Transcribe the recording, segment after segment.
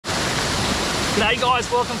G'day guys,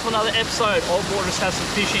 welcome to another episode of Water Just Has Some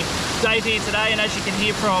Fishing. Dave here today, and as you can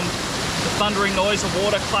hear from the thundering noise of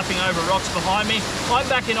water clapping over rocks behind me, I'm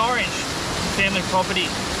back in Orange, family property.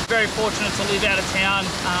 Very fortunate to live out of town.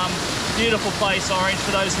 Beautiful place, Orange.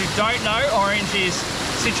 For those who don't know, Orange is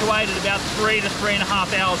situated about 3 to 3.5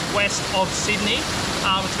 hours west of Sydney.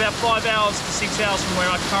 It's about 5 hours to 6 hours from where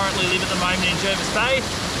I currently live at the moment in Jervis Bay.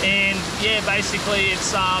 And yeah, basically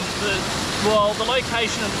it's the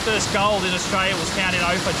location of the first gold in Australia was found in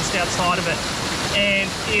Ophir, just outside of it. And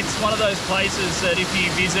it's one of those places that if you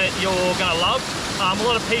visit, you're going to love. A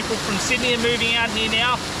lot of people from Sydney are moving out here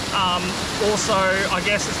now. Also, I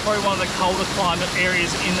guess it's probably one of the colder climate areas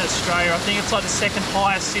in Australia. I think it's like the second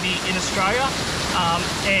highest city in Australia.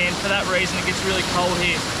 And for that reason, it gets really cold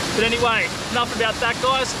here. But anyway, enough about that,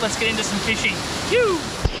 guys. Let's get into some fishing. Phew!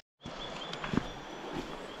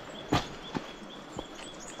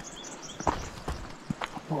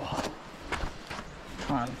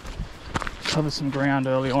 Try and cover some ground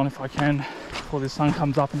early on if I can before the sun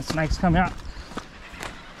comes up and the snakes come out.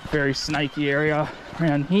 Very snaky area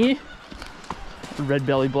around here. The red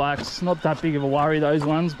belly blacks, not that big of a worry, those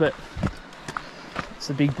ones, but it's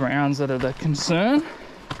the big browns that are the concern.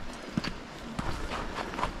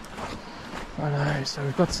 Righto, so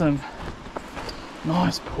we've got some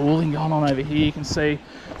nice pooling going on over here. You can see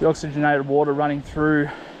the oxygenated water running through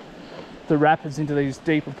the rapids into these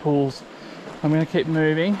deeper pools. I'm going to keep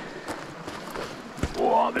moving.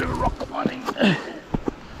 Oh, a bit of a rock climbing.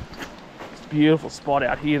 It's a beautiful spot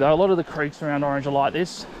out here though. A lot of the creeks around Orange are like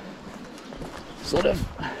this. Sort of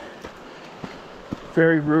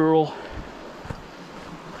very rural,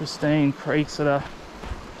 pristine creeks that are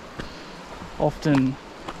often,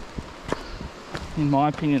 in my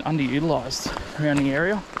opinion, underutilised around the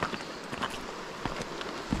area.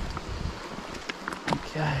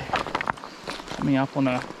 Okay, coming up on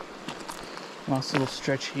a nice little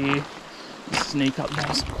stretch here. Sneak up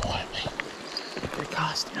nice and quietly. Get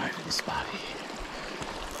casting over this spot here.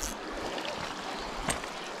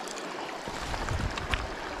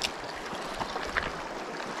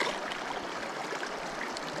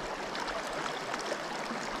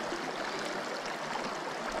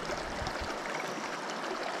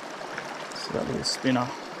 So that little spinner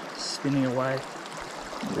spinning away.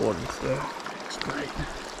 The water's there. It's great.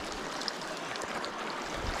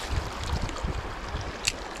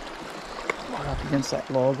 Up against that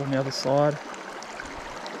log on the other side.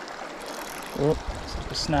 Oh, it's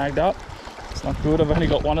like snagged up. It's not good. I've only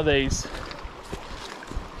got one of these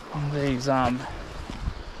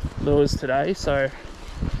lures today, so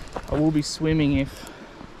I will be swimming if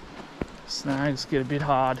snags get a bit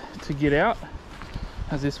hard to get out,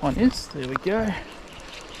 as this one is. There we go.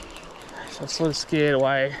 So I sort of scared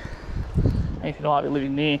away anything I might be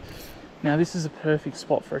living near. Now this is a perfect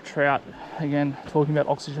spot for a trout. Again, talking about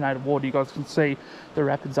oxygenated water, you guys can see the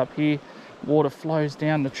rapids up here. Water flows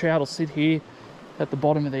down, the trout will sit here at the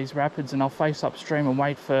bottom of these rapids and I'll face upstream and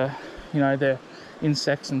wait for, you know, the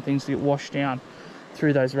insects and things to get washed down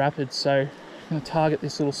through those rapids. So I'm going to target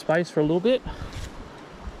this little space for a little bit.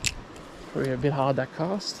 Probably a bit hard, that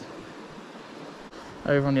cast.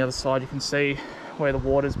 Over on the other side you can see where the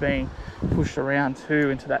water's being pushed around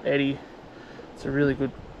too into that eddy. It's a really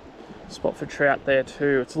good spot for trout there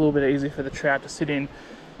too. It's a little bit easier for the trout to sit in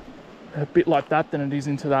a bit like that than it is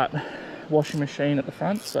into that washing machine at the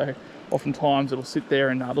front. So oftentimes it'll sit there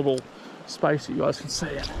in that little space that you guys can see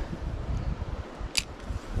it.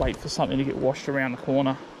 Wait for something to get washed around the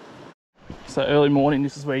corner. So early morning,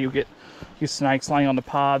 this is where you'll get your snakes laying on the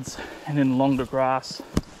paths and in longer grass.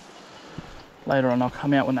 Later on, they'll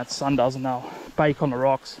come out when that sun does and they'll bake on the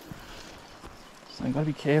rocks. So you've got to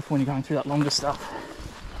be careful when you're going through that longer stuff.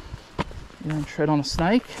 You don't tread on a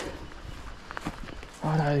snake.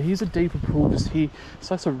 Righto, here's a deeper pool just here.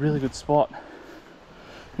 So that's a really good spot. You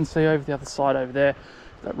can see over the other side over there,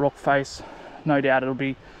 that rock face. No doubt it'll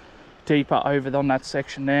be deeper over on that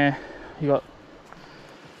section there. You got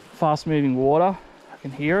fast moving water. I can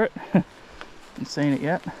hear it. Haven't seen it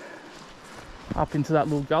yet. Up into that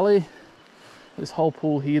little gully. This whole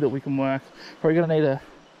pool here that we can work. Probably gonna need a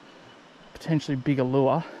potentially bigger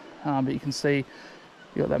lure, but you can see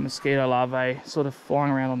you got that mosquito larvae sort of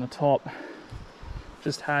flying around on the top,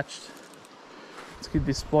 just hatched. Let's give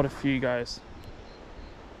this spot a few goes.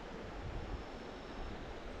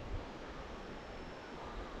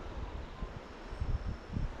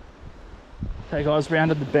 Okay guys,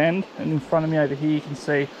 rounded the bend, and in front of me over here you can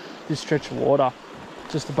see this stretch of water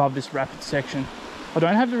just above this rapid section. I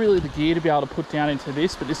don't have really the gear to be able to put down into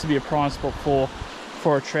this, but this would be a prime spot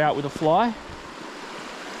for a trout with a fly.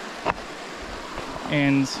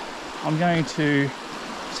 And I'm going to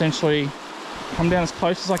essentially Come down as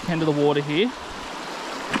close as I can to the water here.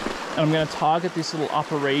 And I'm going to target this little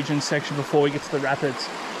upper region section before we get to the rapids.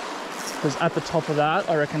 Because at the top of that,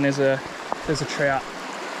 I reckon there's a trout.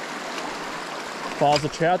 If I was a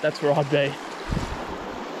trout, that's where I'd be.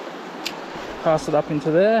 Pass it up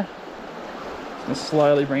into there. And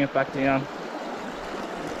slowly bring it back down.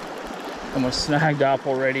 And we're snagged up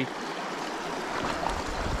already. So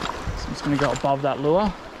I'm just going to go above that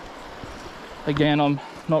lure. Again, I'm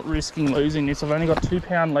not risking losing this. I've only got 2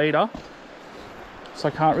 pound leader. So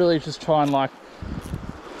I can't really just try and like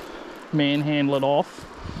manhandle it off.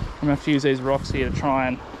 I'm gonna have to use these rocks here to try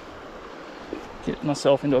and get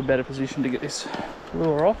myself into a better position to get this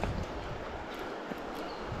lure off.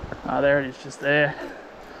 Ah, there it is, just there.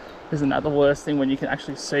 Isn't that the worst thing when you can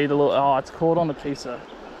actually see the lure? Oh, it's caught on a piece of...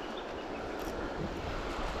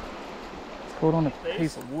 It's caught on a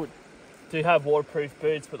piece of wood. Do have waterproof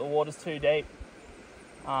boots, but the water's too deep.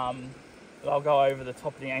 I'll go over the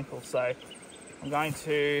top of the ankle, so I'm going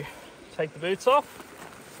to take the boots off.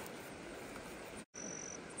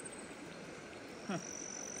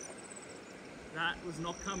 That was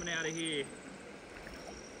not coming out of here.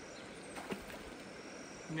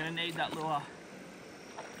 I'm going to need that lure.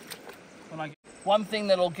 One thing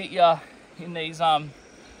that'll get you in these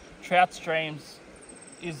trout streams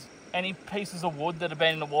is any pieces of wood that have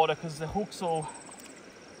been in the water, because the hooks will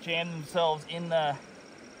jam themselves in the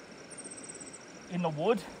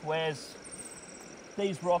wood, whereas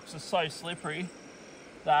these rocks are so slippery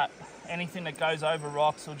that anything that goes over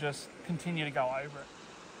rocks will just continue to go over it.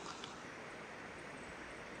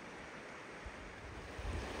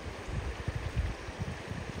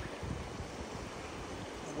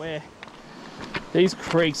 Where these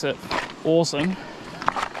creeks are awesome,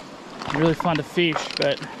 really fun to fish,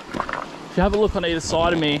 but if you have a look on either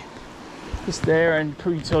side of me, just there, and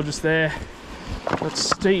you can tell just there, got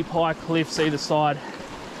steep high cliffs either side.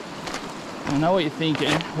 I know what you're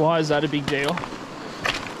thinking, why is that a big deal?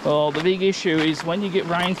 Well, the big issue is when you get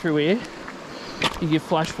rain through here, you get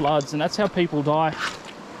flash floods, and that's how people die.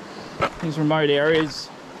 These remote areas,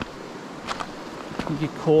 you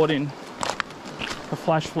get caught in a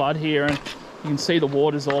flash flood here, and you can see the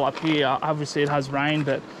water's all up here. Obviously it has rain,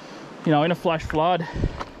 but you know, in a flash flood,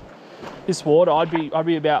 this water, I'd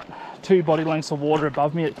be about 2 body lengths of water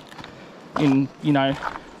above me in, you know,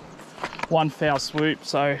 one foul swoop.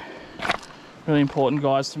 So really important,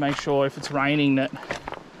 guys, to make sure if it's raining that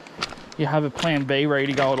you have a plan B ready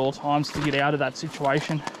to go at all times to get out of that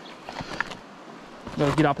situation.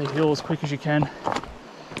 Got to get up a hill as quick as you can.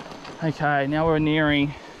 Okay, now we're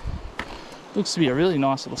nearing, looks to be a really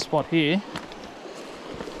nice little spot here.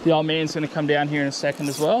 The old man's going to come down here in a second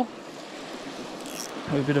as well.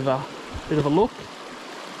 Have a bit of a look.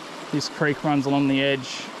 This creek runs along the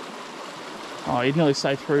edge. Oh, you'd nearly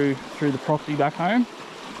say through the property back home.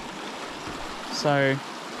 So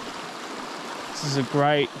this is a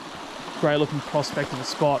great looking prospect of a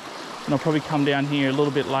spot, and I'll probably come down here a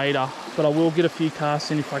little bit later, but I will get a few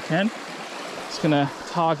casts in if I can. Just gonna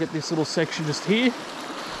target this little section just here,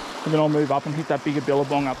 and then I'll move up and hit that bigger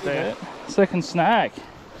billabong up there. Second snag.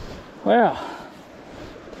 Wow.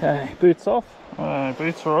 Okay, boots off.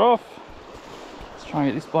 Boots are off. Let's try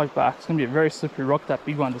and get this bloke back. It's gonna be a very slippery rock, that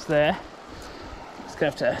big one just there. Just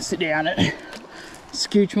gonna have to sit down and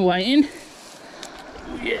scooch my way in.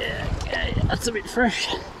 Yeah, okay, that's a bit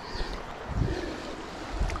fresh.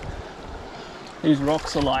 These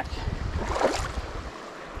rocks are like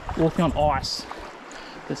walking on ice.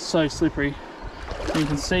 They're so slippery. You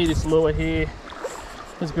can see this lure here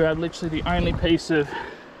has grabbed literally the only piece of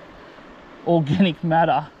organic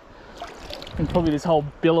matter in probably this whole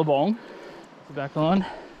billabong. Back on.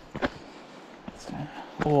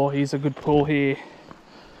 Oh, here's a good pull here.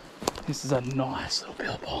 This is a nice little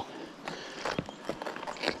billabong.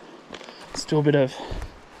 Let's do a bit of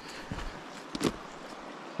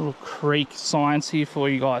little creek science here for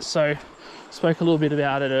you guys. So, spoke a little bit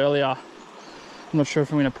about it earlier. I'm not sure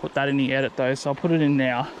if I'm going to put that in the edit though, so I'll put it in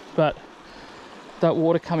now. But that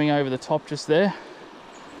water coming over the top just there,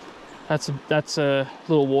 that's a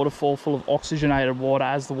little waterfall full of oxygenated water.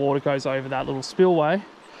 As the water goes over that little spillway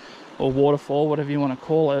or waterfall, whatever you want to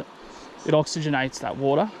call it, it oxygenates that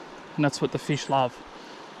water, and that's what the fish love.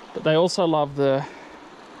 But they also love the,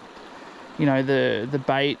 you know, the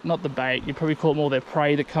bait, not the bait, you'd probably call it more their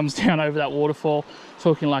prey that comes down over that waterfall,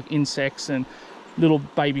 talking like insects and little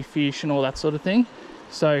baby fish and all that sort of thing.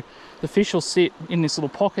 So the fish will sit in this little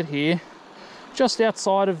pocket here, just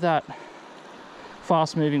outside of that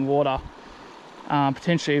fast moving water,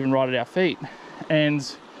 potentially even right at our feet,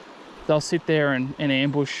 and they'll sit there and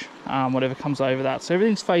ambush whatever comes over that. So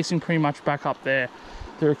everything's facing pretty much back up there.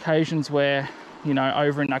 There are occasions where you know,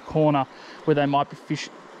 over in that corner where they might be fish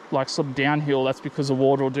like sort of downhill, that's because the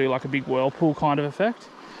water will do like a big whirlpool kind of effect.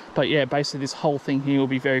 But yeah, basically this whole thing here will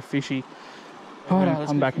be very fishy. I'm gonna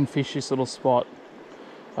come back and fish this little spot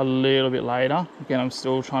a little bit later. Again, I'm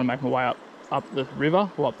still trying to make my way up the river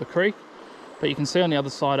or up the creek. But you can see on the other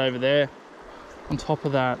side over there, on top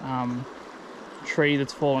of that tree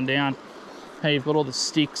that's fallen down, how you've got all the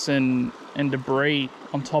sticks and debris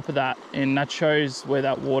on top of that, and that shows where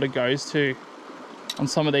that water goes to. On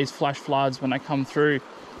some of these flash floods, when they come through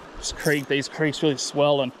these creeks really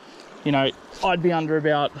swell, and you know, I'd be under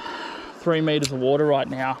about 3 meters of water right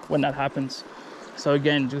now when that happens. So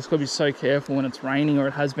again, just got to be so careful when it's raining, or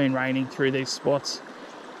it has been raining through these spots,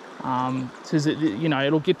 because you know,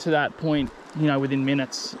 it'll get to that point, you know, within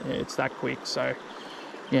minutes. It's that quick. So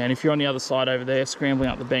yeah, and if you're on the other side over there, scrambling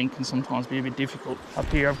up the bank can sometimes be a bit difficult. Up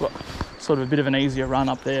here I've got sort of a bit of an easier run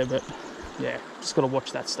up there, but yeah, just got to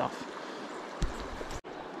watch that stuff.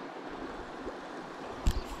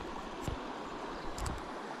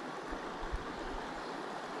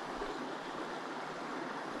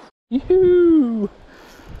 Yoo-hoo!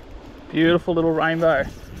 Beautiful little rainbow.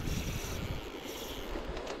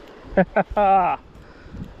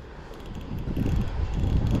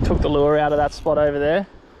 Took the lure out of that spot over there.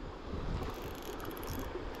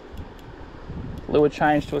 Lure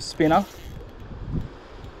changed to a spinner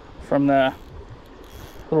from the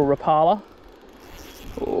little Rapala.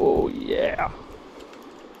 Oh yeah.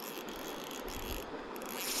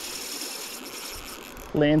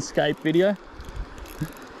 Landscape video.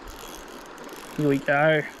 Here we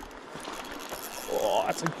go. Oh,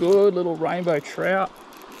 that's a good little rainbow trout.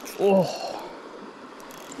 Oh,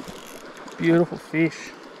 beautiful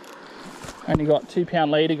fish. Only got 2 pound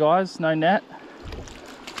leader, guys, no net.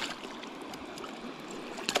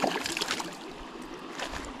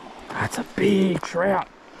 That's a big trout.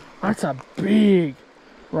 That's a big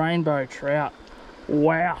rainbow trout.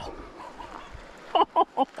 Wow.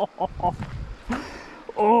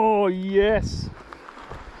 Oh, yes.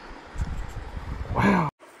 Wow.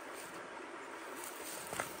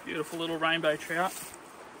 Beautiful little rainbow trout.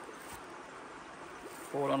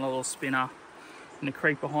 Caught on a little spinner in the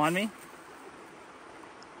creek behind me.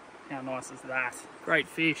 How nice is that? Great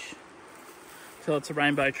fish. Tell it's a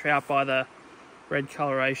rainbow trout by the red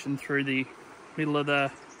coloration through the middle of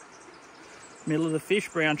the fish.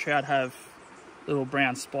 Brown trout have little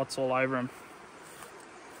brown spots all over them.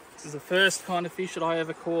 This is the first kind of fish that I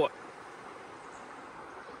ever caught.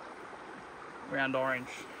 Round orange.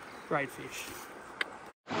 Great fish.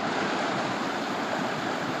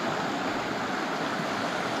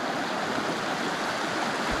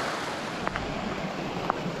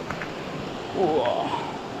 Whoa.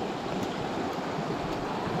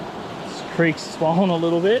 This creek's swollen a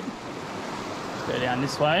little bit. Let's go down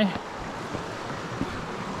this way.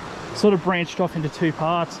 Sort of branched off into 2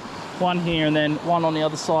 parts. One here and then one on the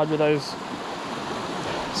other side where those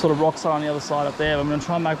sort of rocks are on the other side up there. I'm going to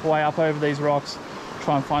try and make my way up over these rocks,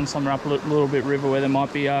 try and find somewhere up a little bit river where there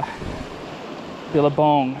might be a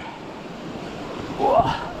billabong.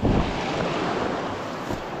 Whoa.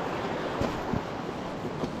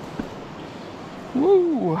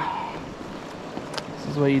 Woo! This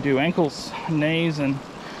is where you do ankles, knees and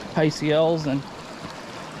ACLs and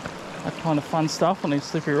that kind of fun stuff on these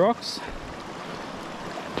slippery rocks.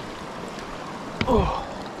 Oh.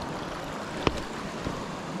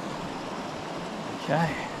 Okay.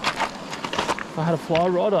 If I had a fly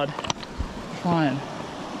rod, I'd try and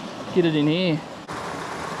get it in here.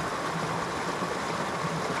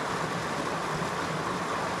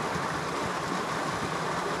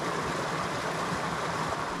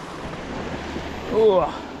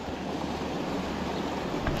 Oh.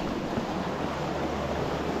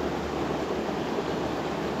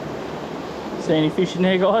 See any fish in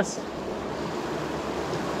there, guys?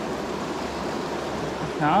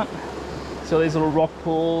 Can't. See all these little rock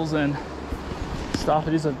pools and stuff.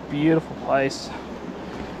 It is a beautiful place.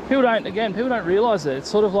 People don't realise it. It's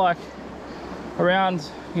sort of like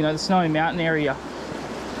around, you know, the Snowy Mountain area.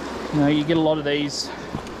 You know, you get a lot of these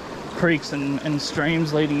creeks and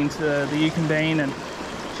streams leading into the Yukonbean and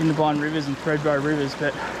Jindabyne rivers and Threadbow rivers,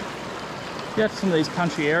 but you have some of these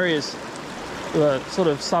country areas that are sort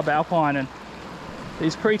of subalpine and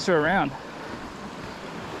these creeks are around.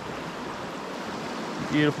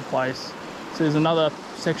 Beautiful place. So there's another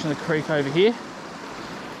section of the creek over here,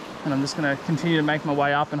 and I'm just going to continue to make my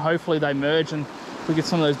way up, and hopefully they merge and we get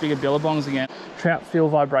some of those bigger billabongs again. Trout feel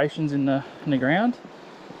vibrations in the ground,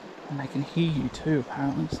 and they can hear you too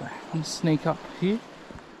apparently, so I'm going to sneak up here.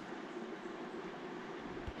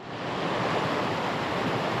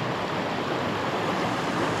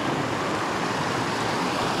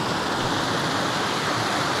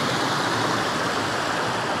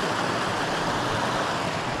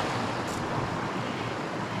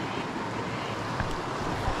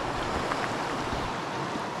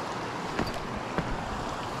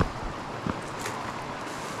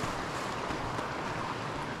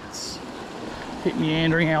 keep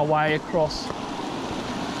meandering our way across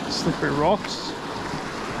slippery rocks.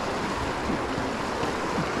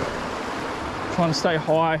 Trying to stay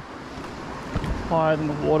higher than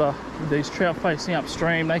the water. With these trout facing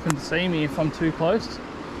upstream, they can see me if I'm too close.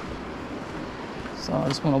 So I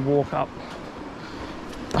just want to walk up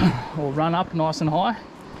or run up nice and high.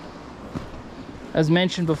 As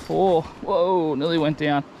mentioned before, whoa, nearly went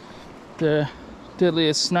down. The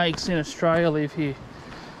deadliest snakes in Australia live here.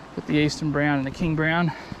 Got the eastern brown and the king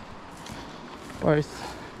brown,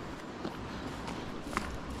 both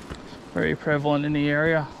very prevalent in the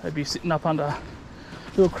area. They'd be sitting up under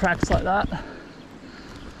little cracks like that,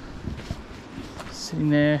 sitting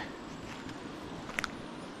there.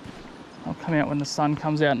 They'll come out when the sun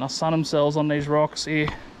comes out and they'll sun themselves on these rocks here.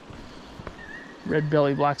 Red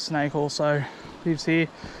belly black snake also lives here.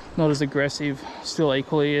 Not as aggressive, still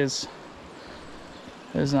equally as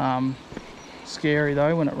scary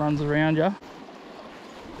though when it runs around you.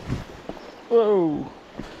 Whoa,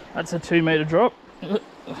 that's a 2 meter drop.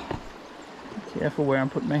 Careful where I'm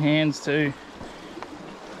putting my hands too.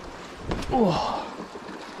 Oh.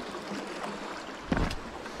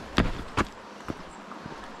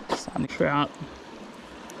 Sunny trout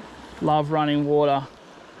love running water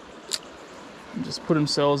and just put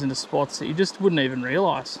themselves into spots that you just wouldn't even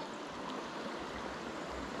realise.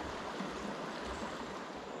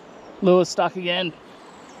 Lure stuck again.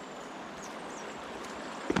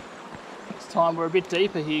 This time we're a bit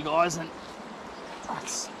deeper here, guys, and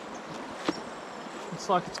it's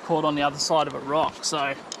like it's caught on the other side of a rock, so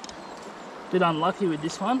a bit unlucky with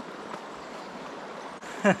this one.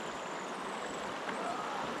 So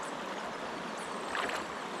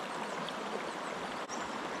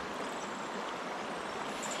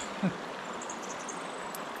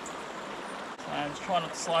I'm just trying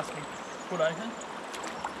not to slice my foot open.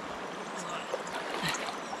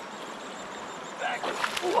 Back.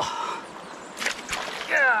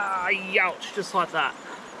 Yeah, youch, just like that.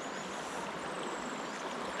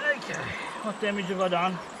 Okay, what damage have I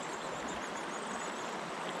done?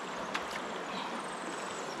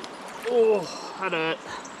 Oh, that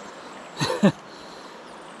hurt.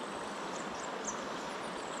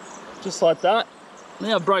 Just like that.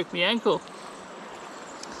 Now I broke my ankle.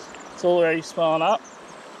 It's already swelling up.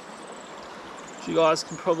 As you guys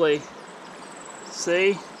can probably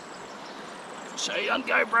see. Show you on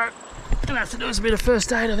GoPro. Gonna have to do us a bit of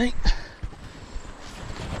first aid, I think.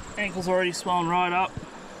 Ankle's already swollen right up.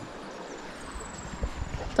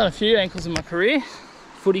 Done a few ankles in my career,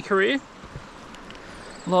 footy career.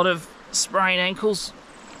 A lot of sprained ankles.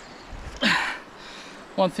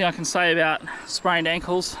 One thing I can say about sprained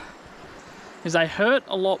ankles is they hurt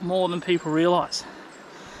a lot more than people realise.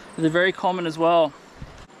 They're very common as well.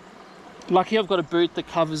 Lucky I've got a boot that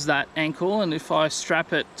covers that ankle, and if I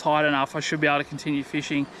strap it tight enough I should be able to continue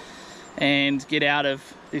fishing and get out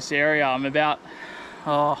of this area. I'm about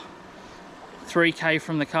 3k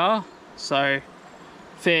from the car, so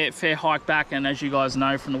fair hike back, and as you guys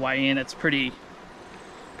know from the way in, it's pretty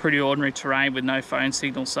ordinary terrain with no phone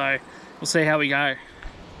signal, so we'll see how we go.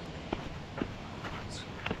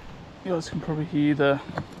 You guys can probably hear the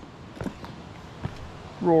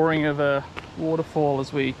roaring of a waterfall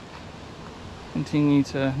as we continue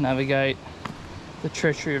to navigate the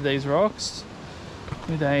treachery of these rocks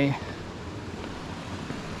with a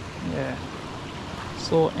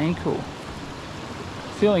sore ankle.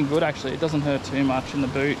 Feeling good actually, it doesn't hurt too much in the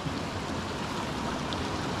boot.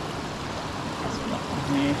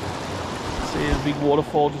 Here. See a big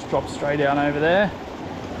waterfall just dropped straight down over there.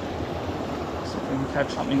 See if we can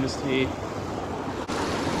catch something just here.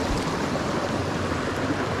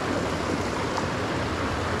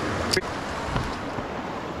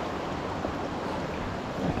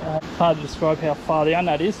 Hard to describe how far down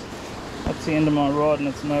that is. That's the end of my rod and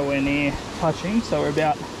it's nowhere near touching, so we're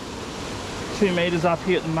about 2 meters up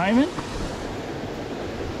here at the moment.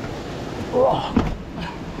 Oh,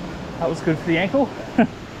 that was good for the ankle.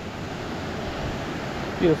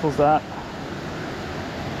 Beautiful's that.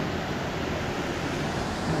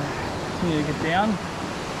 Continue to get down.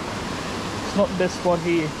 It's not the best spot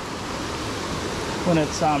here when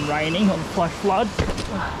it's raining on flash flood.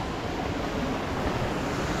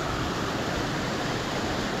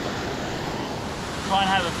 Try and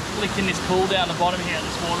have a flick in this pool down the bottom here at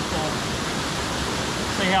this waterfall.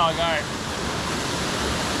 See how I go.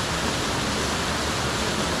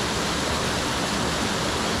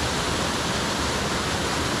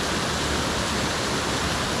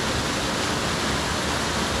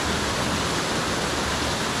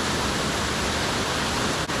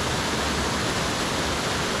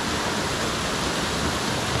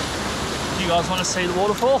 Do you guys want to see the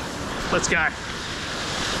waterfall? Let's go.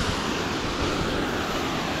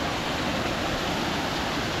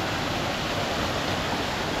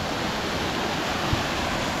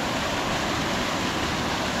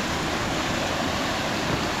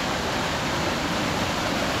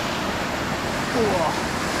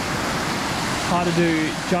 Hard to do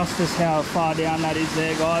justice how far down that is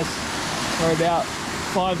there, guys. We're about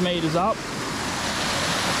 5 meters up.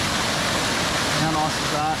 How nice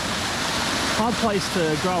is that? Hard place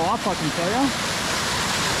to grow up, I can tell you.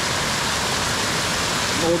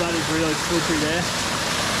 All that is really slippery there.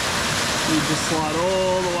 You just slide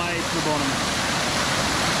all the way to the bottom.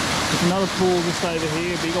 There's another pool just over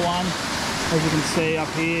here, a bigger one. As you can see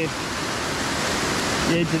up here,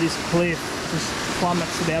 the edge of this cliff just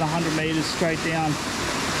plummets about 100 meters straight down.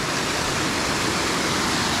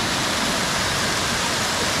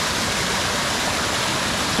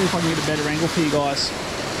 See if I can get a better angle for you guys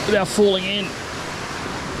without falling in.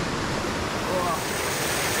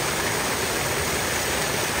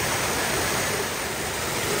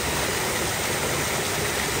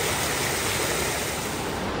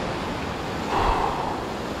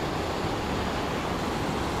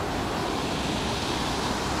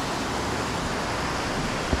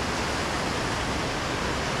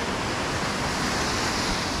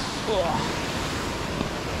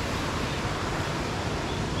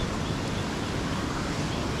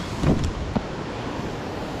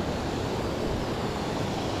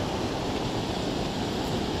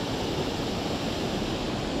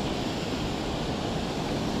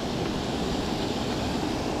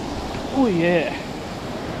 Oh yeah,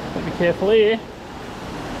 gotta be careful here.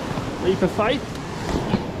 Leap of faith.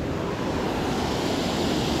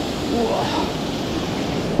 Whoa.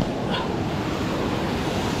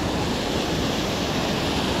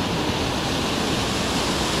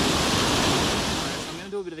 I'm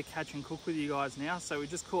gonna do a bit of a catch and cook with you guys now. So we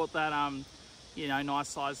just caught that, you know, nice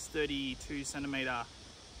size 32 centimeter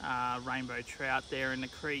rainbow trout there in the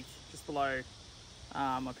creek just below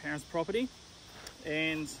my parents' property.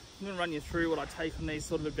 And I'm going to run you through what I take on these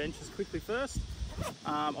sort of adventures quickly first.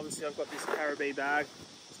 Obviously I've got this Caribou bag.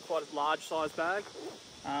 It's quite a large size bag.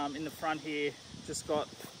 In the front here, just got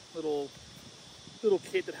little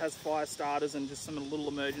kit that has fire starters and just some little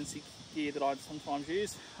emergency gear that I sometimes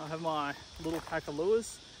use. I have my little pack of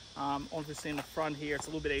lures. Obviously in the front here, it's a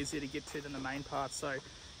little bit easier to get to than the main part. So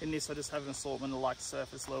in this, I just have an assortment of like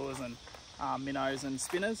surface lures and minnows and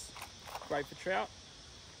spinners. Great for trout.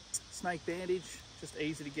 Snake bandage, just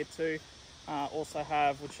easy to get to. Also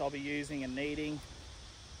have, which I'll be using and needing,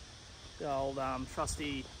 the old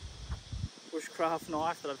trusty bushcraft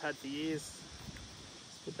knife that I've had for years.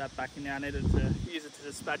 Just put that back in now. I needed to use it to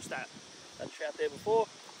dispatch that trout there before.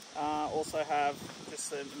 Also have just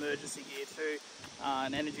some emergency gear too,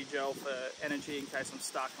 an energy gel for energy in case I'm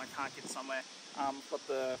stuck and I can't get somewhere. Got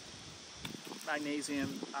the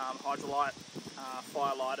magnesium hydrolyte,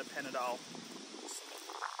 fire lighter, Panadol.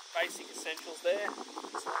 Basic essentials there.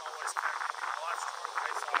 This one I always carry in my life in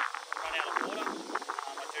case I run out of water.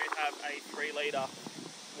 I do have a 3-litre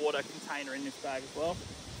water container in this bag as well,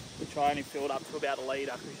 which I only filled up to about 1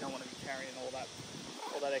 litre because you don't want to be carrying all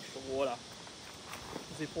that extra water.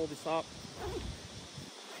 Zip all this up.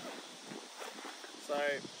 So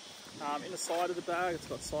in the side of the bag, it's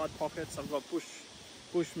got side pockets. I've got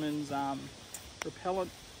Bushman's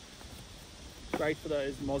repellent. Great for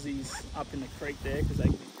those mozzies up in the creek there because they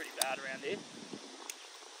can be pretty bad around here. And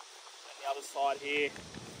the other side here,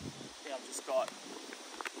 I've just got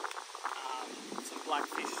some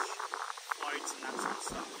blackfish floats and that sort of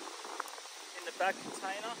stuff. In the back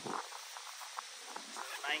container,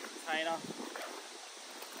 the main container,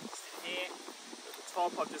 just in here. At the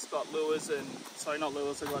top I've just got lures and, sorry not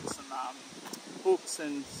lures, I've got some hooks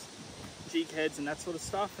and jig heads and that sort of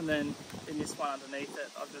stuff, and then in this one underneath it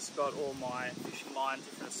I've just got all my fishing lines,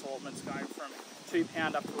 different assortments going from 2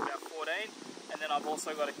 pound up to about 14, and then I've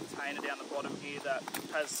also got a container down the bottom here that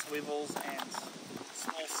has swivels and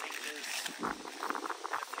small sinkers and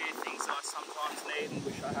a few things that I sometimes need and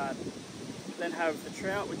wish I had. Then have the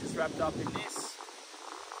trout, which is wrapped up in this.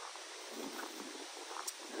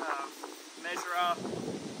 Measurer,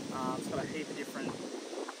 it's got a heap of different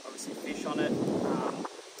obviously fish on it.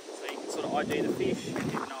 Sort of ID the fish, even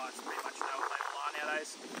though it's pretty much know what they are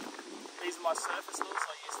nowadays. These are my surface lures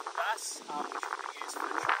I use for bass, which will be used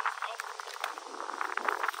for the trout as well.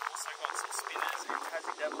 Also got some spinners and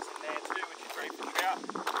Tassie Devils in there too, which is great for trout.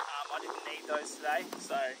 I didn't need those today,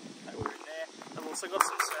 so they were in there. I've also got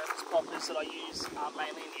some surface poppers that I use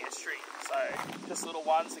mainly in the estuary, so just little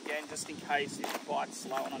ones again, just in case if the bite's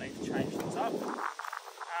slow and I need to change things up.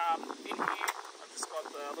 In here, I've just got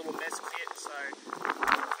the little mess kit, so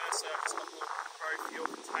So I've just got a little pro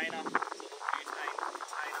fuel container, it's a little butane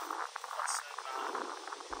container, got some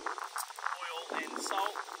oil and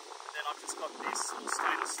salt. And then I've just got this little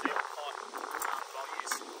stainless steel pot that I'll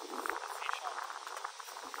use to fish on.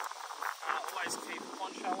 Always keep a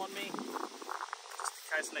poncho on me, just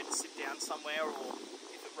in case I need to sit down somewhere, or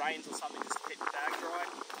if it rains or something, just to keep the bag dry.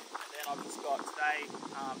 And then I've just got today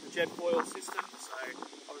the jet boil system, so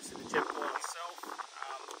obviously the jet boil itself,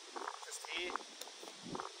 just here.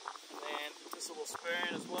 And then just a little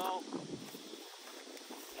spoon as well.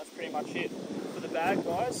 That's pretty much it for the bag,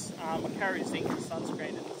 guys. I carry zinc and sunscreen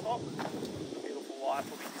in the top. My beautiful wife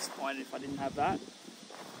will be disappointed if I didn't have that.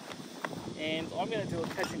 And I'm going to do a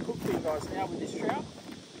catch and cook for you guys now with this trout.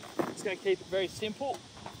 Just going to keep it very simple.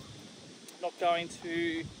 Not going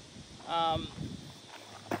to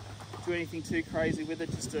do anything too crazy with it.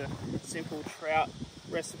 Just a simple trout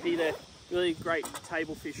recipe. They're really great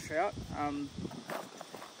table fish trout,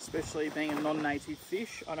 especially being a non-native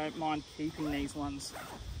fish. I don't mind keeping these ones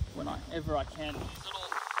whenever I can. Little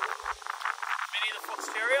Minnie the Fox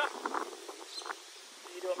Terrier.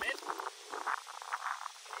 How you doing, man?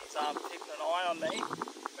 He's keeping an eye on me,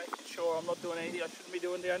 making sure I'm not doing anything I shouldn't be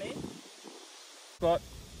doing down here. Got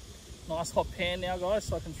a nice hot pan now, guys,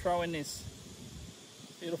 so I can throw in this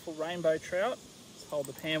beautiful rainbow trout. Just hold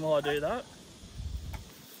the pan while I do that.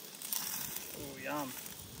 Oh, yum.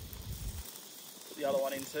 Put the other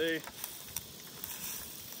one in too.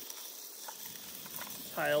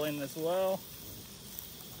 Tail in as well.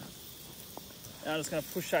 Now I'm just going to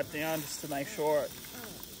push that down just to make sure it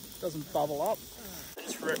doesn't bubble up.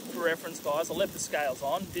 Just for reference, guys, I left the scales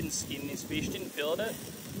on, didn't skin this fish, didn't fillet it.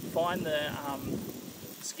 Find the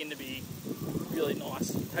skin to be really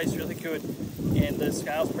nice, tastes really good, and the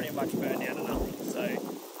scales pretty much burn down to nothing, so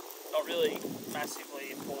not really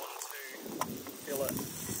massively important to fillet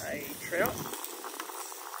a trout.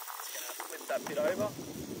 Just going to flip that bit over.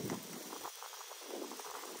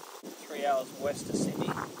 3 hours west of Sydney.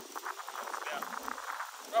 It's about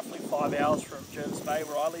roughly 5 hours from Jervis Bay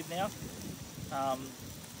where I live now.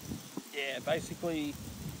 Yeah, basically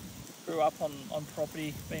grew up on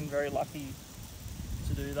property, been very lucky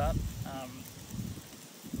to do that.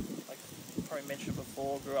 Like I probably mentioned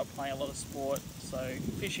before, grew up playing a lot of sport, so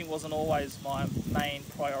fishing wasn't always my main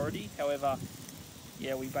priority. However,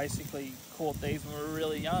 yeah, we basically caught these when we were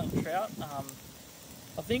really young, trout.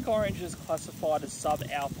 I think Orange is classified as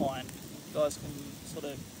sub-alpine. You guys can sort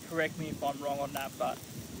of correct me if I'm wrong on that, but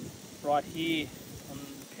right here on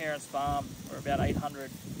the parents' farm, we're about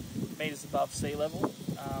 800 metres above sea level.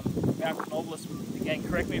 Mount Canobolas, again,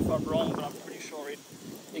 correct me if I'm wrong, but I'm pretty sure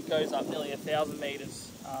it goes up nearly 1,000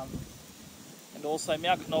 metres. And also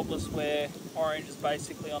Mount Canobolas, where Orange is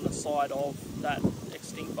basically on the side of that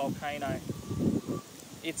extinct volcano.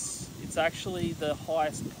 It's actually the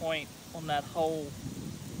highest point on that whole,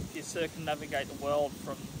 if you circumnavigate the world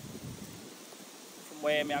from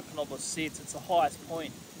where Mount Canobolas sits, it's the highest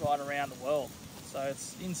point right around the world. So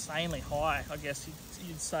it's insanely high, I guess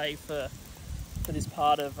you'd say, for this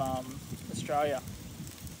part of Australia.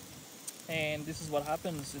 And this is what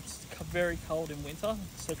happens. It's very cold in winter,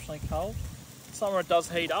 exceptionally cold. Summer it does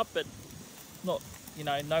heat up, but not, you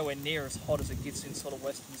know, nowhere near as hot as it gets in sort of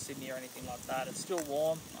Western Sydney or anything like that. It's still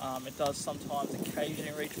warm. It does sometimes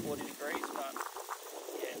occasionally reach 40 degrees, but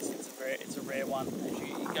yeah, it's a rare one. As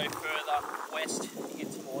you go further west, you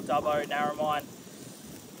get to more Dubbo, Narromine,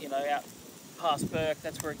 you know, out past Burke,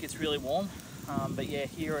 that's where it gets really warm. But yeah,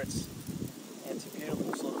 here it's a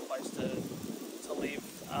beautiful sort of place to live.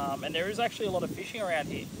 And there is actually a lot of fishing around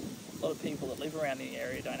here. A lot of people that live around the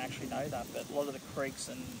area don't actually know that, but a lot of the creeks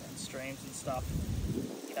and streams and stuff,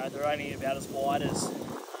 you know, they're only about as wide as,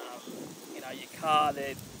 you know, your car.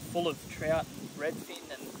 They're full of trout and redfin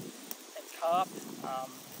and carp.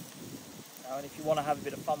 You know, and if you want to have a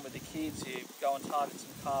bit of fun with the kids, you go and target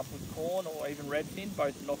some carp with corn or even redfin,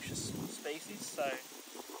 both noxious species, so get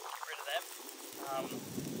rid of them.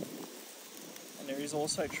 And there is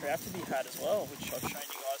also trout to be had as well, which I've shown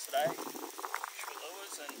you guys today. Fish with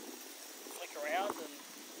lures and flick around, and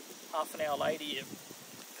half an hour later you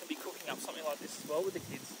can be cooking up something like this as well with the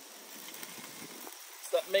kids.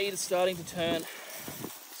 So that meat is starting to turn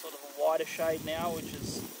sort of a whiter shade now, which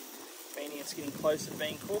is meaning it's getting closer to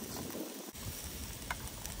being cooked.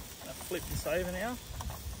 I'm going to flip this over now,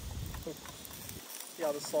 cook the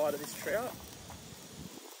other side of this trout.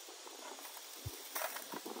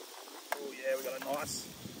 Oh yeah, we've got a nice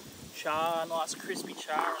char, nice crispy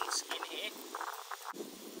char on the skin here.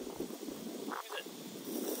 Look at it.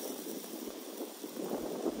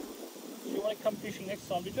 Do you want to come fishing next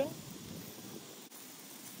time, did you?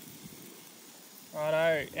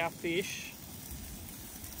 Righto, our fish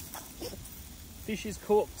Fish is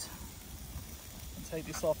cooked. I'll take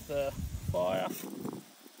this off the fire.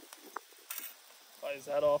 Close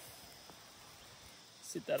that off.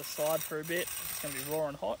 Sit that aside for a bit. It's going to be raw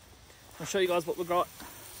and hot. I'll show you guys what we've got.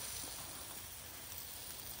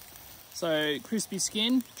 So crispy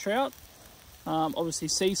skin trout, obviously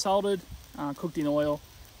sea salted, cooked in oil.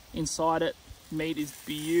 Inside it, meat is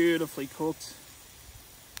beautifully cooked.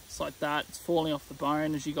 It's like that. It's falling off the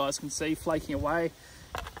bone, as you guys can see, flaking away.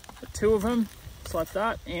 But 2 of them, it's like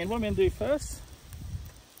that. And what I'm going to do first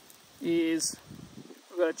is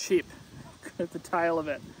we've got a chip at the tail of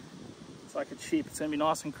it. It's like a chip. It's going to be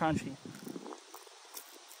nice and crunchy.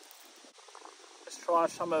 Let's try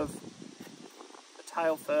some of the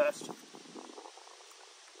tail first.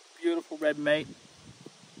 Beautiful red meat.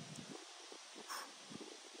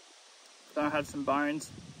 Don't have some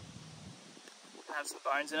bones. Have some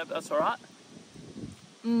bones in it, but that's all right.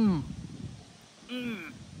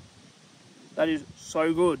 That is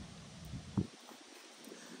so good.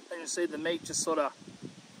 And you see the meat just sort of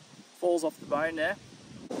falls off the bone there.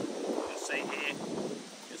 You can see here,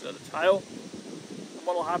 here's got the tail. And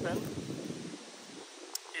what will happen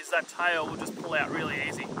is that tail will just pull out really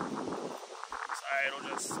easy. So it'll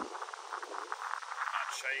just, I can't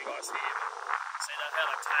show you guys here, but see that how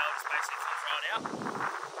the tail just basically comes right out.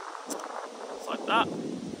 It's like that.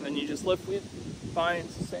 And then you're just left with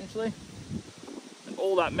bones essentially. And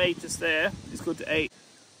all that meat just there is good to eat.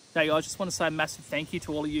 Okay guys, just want to say a massive thank you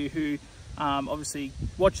to all of you who obviously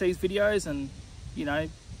watch these videos and, you know,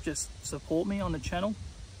 just support me on the channel.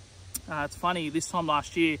 It's funny, this time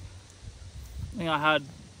last year, I think I had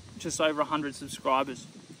just over 100 subscribers,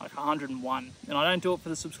 like 101. And I don't do it for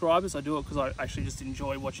the subscribers, I do it because I actually just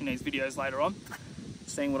enjoy watching these videos later on,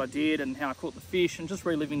 seeing what I did and how I caught the fish and just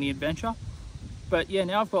reliving the adventure. But yeah,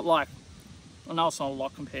 now I've got like, I know it's not a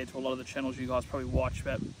lot compared to a lot of the channels you guys probably watch,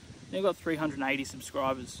 but now I've got 380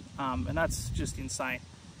 subscribers, and that's just insane.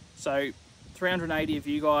 So 380 of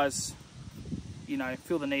you guys, you know,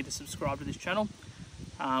 feel the need to subscribe to this channel.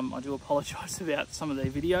 I do apologize about some of the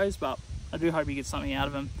videos, but I do hope you get something out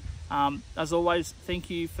of them. As always, thank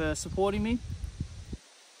you for supporting me,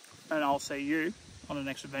 and I'll see you on the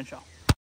next adventure.